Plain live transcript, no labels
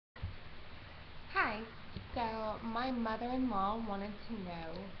So my mother-in-law wanted to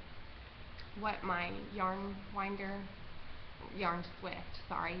know what my yarn swift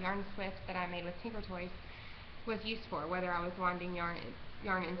that I made with Tinker Toys was used for, whether I was winding yarn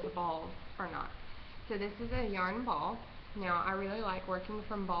into balls or not. So this is a yarn ball. Now I really like working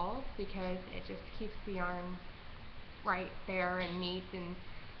from balls because it just keeps the yarn right there and neat and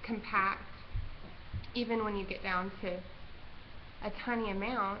compact. Even when you get down to a tiny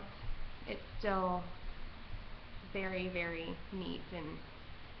amount, it's still very, very neat and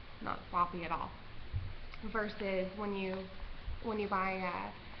not sloppy at all. Versus when you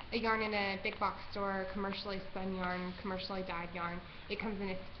buy a yarn in a big box store, commercially spun yarn, commercially dyed yarn, it comes in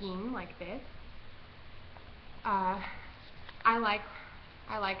a skein like this. I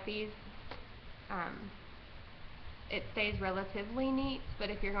like these. It stays relatively neat, but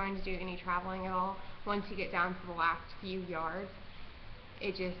if you're going to do any traveling at all, once you get down to the last few yards,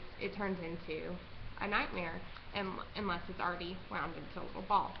 it turns into a nightmare, unless it's already wound into a little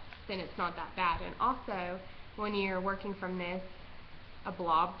ball. Then it's not that bad. And also, when you're working from this, a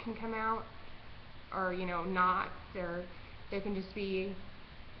blob can come out, or knots, or there can just be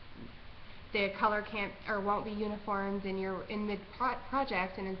the color can't or won't be uniformed, and you're in mid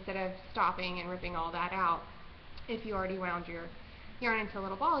project, and instead of stopping and ripping all that out, if you already wound your yarn into a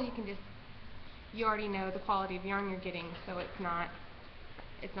little ball, you already know the quality of yarn you're getting, so it's not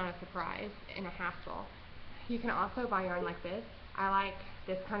a surprise and a hassle. You can also buy yarn like this. I like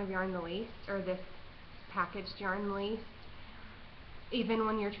this kind of yarn the least, or this packaged yarn the least. Even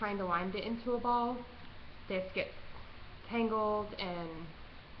when you're trying to wind it into a ball, this gets tangled and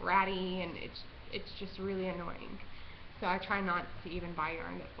ratty, and it's just really annoying. So I try not to even buy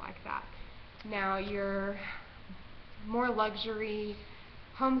yarn that's like that. Now your more luxury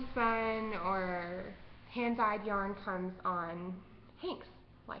homespun or hand-dyed yarn comes on hanks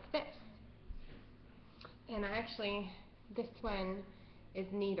like this. And this one is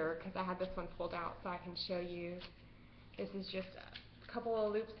neater because I had this one pulled out so I can show you. This is just a couple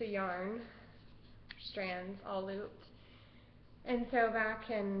of loops of yarn, strands all looped. And so back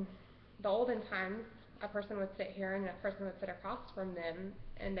in the olden times, a person would sit here and a person would sit across from them,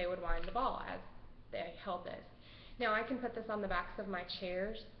 and they would wind the ball as they held this. Now I can put this on the backs of my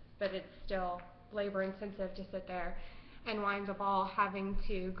chairs, but it's still labor intensive to sit there and wind the ball, having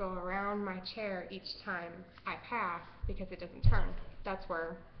to go around my chair each time I pass because it doesn't turn. That's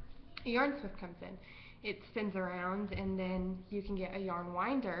where a yarn swift comes in. It spins around, and then you can get a yarn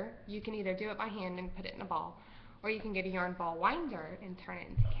winder. You can either do it by hand and put it in a ball, or you can get a yarn ball winder and turn it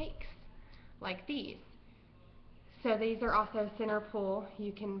into cakes like these. So these are also center pull.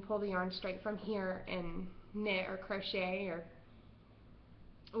 You can pull the yarn straight from here and knit or crochet or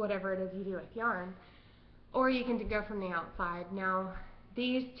whatever it is you do with yarn, or you can go from the outside. Now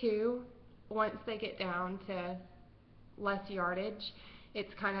these two, once they get down to less yardage,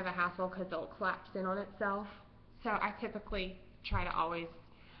 it's kind of a hassle because it'll collapse in on itself. So I typically try to always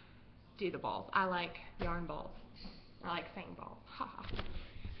do the balls. I like yarn balls. I like saying balls.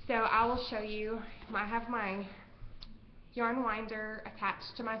 So I will show you. I have my yarn winder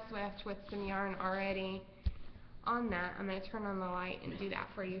attached to my swift with some yarn already on that. I'm going to turn on the light and do that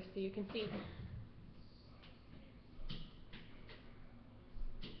for you so you can see.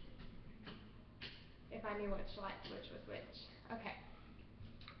 If I knew which light switch was which. Okay.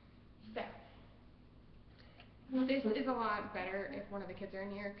 So this is a lot better if one of the kids are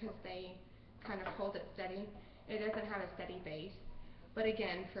in here because they kind of hold it steady. It doesn't have a steady base. But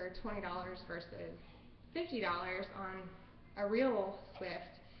again, for $20 versus $50 on a real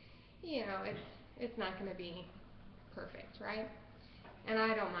swift, it's not going to be perfect, right? And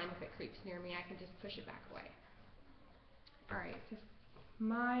I don't mind if it creeps near me. I can just push it back away. Alright, so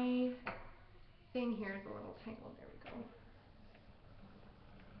my thing here is a little tangled. There we go.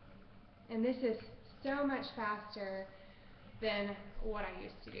 And this is so much faster than what I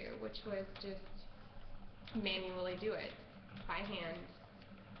used to do, which was just manually do it by hand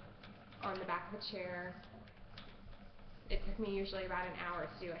on the back of a chair. It took me usually about an hour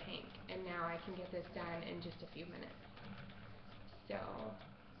to do a hank, and now I can get this done in just a few minutes. So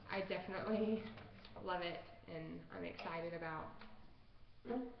I definitely love it, and I'm excited about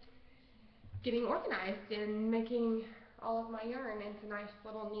getting organized and making all of my yarn into nice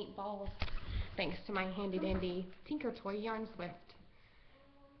little neat balls, thanks to my handy dandy Tinker Toy yarn swift.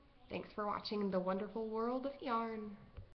 Thanks for watching the wonderful world of yarn.